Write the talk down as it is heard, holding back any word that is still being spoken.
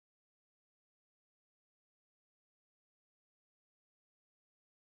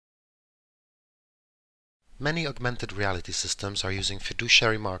Many augmented reality systems are using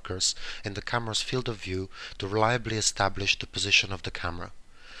fiduciary markers in the camera's field of view to reliably establish the position of the camera.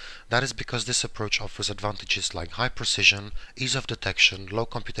 That is because this approach offers advantages like high precision, ease of detection, low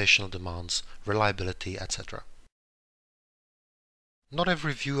computational demands, reliability, etc. Not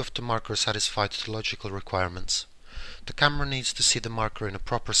every view of the marker satisfies tautological requirements. The camera needs to see the marker in a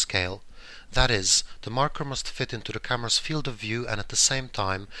proper scale. That is, the marker must fit into the camera's field of view, and at the same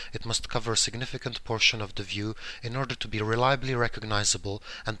time it must cover a significant portion of the view in order to be reliably recognizable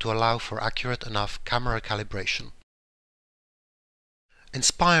and to allow for accurate enough camera calibration.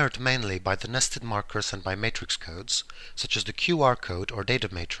 Inspired mainly by the nested markers and by matrix codes, such as the QRcode or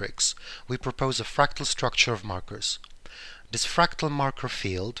DataMatrix, we propose a fractal structure of markers. This fractal marker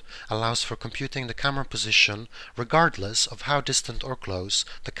field allows for computing the camera position regardless of how distant or close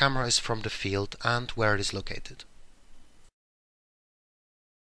the camera is from the field and where it is located.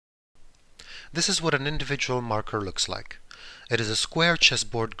 This is what an individual marker looks like. It is a square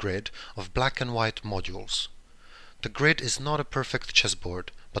chessboard grid of black and white modules. The grid is not a perfect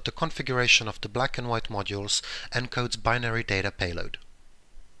chessboard, but the configuration of the black and white modules encodes binary data payload.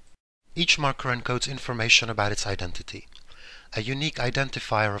 Each marker encodes information about its identity: a unique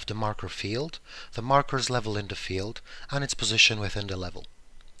identifier of the marker field, the marker's level in the field, and its position within the level.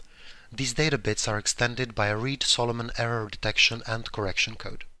 These data bits are extended by a Reed-Solomon error detection and correction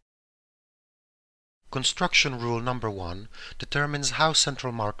code. Construction rule number 1 determines how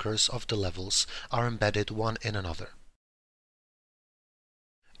central markers of the levels are embedded one in another.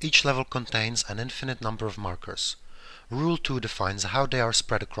 Each level contains an infinite number of markers. Rule 2 defines how they are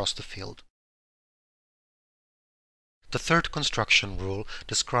spread across the field. The third construction rule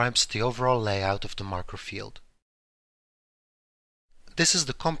describes the overall layout of the marker field. This is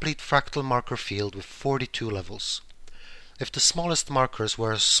the complete fractal marker field with 42 levels. If the smallest markers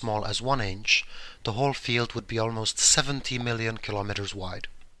were as small as 1 inch, the whole field would be almost 70 million kilometers wide.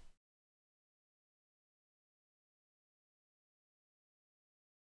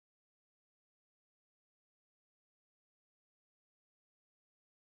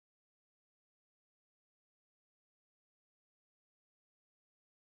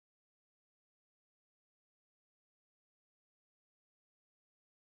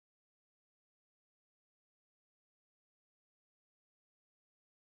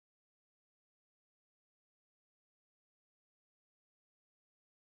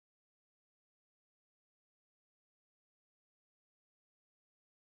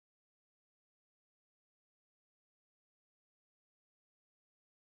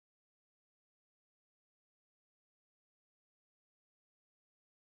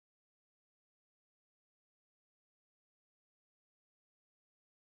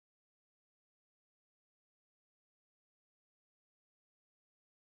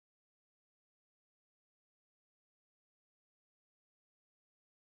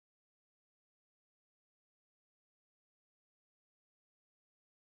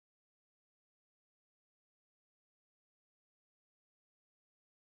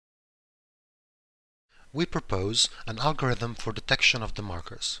 We propose an algorithm for detection of the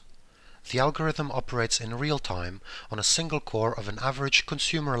markers. The algorithm operates in real time on a single core of an average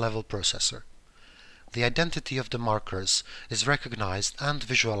consumer-level processor. The identity of the markers is recognized and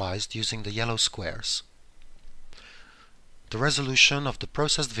visualized using the yellow squares. The resolution of the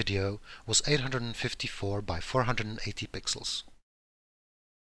processed video was 854 by 480 pixels.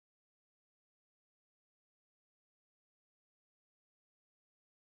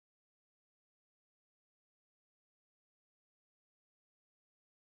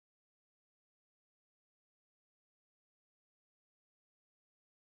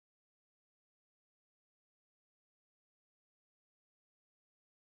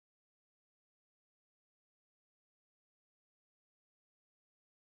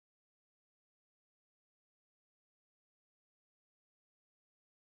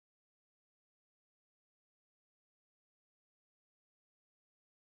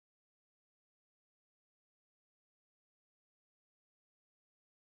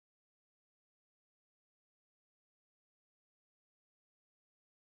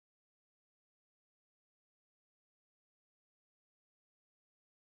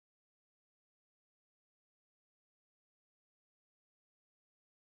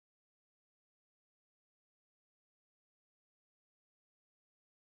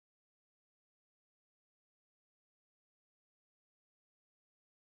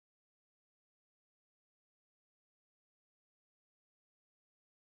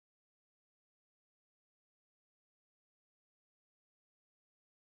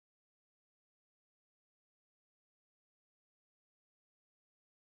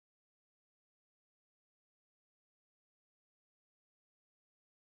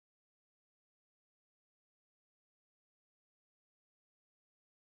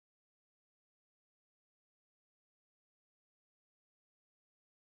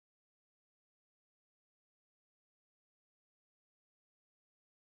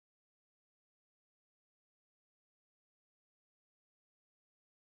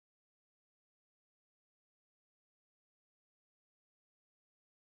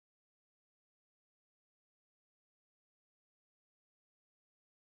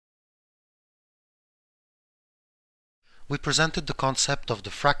 we presented the concept of the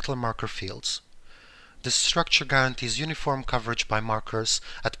fractal marker fields. This structure guarantees uniform coverage by markers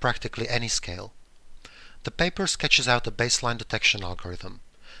at practically any scale. The paper sketches out a baseline detection algorithm.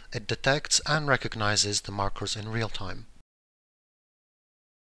 It detects and recognizes the markers in real time.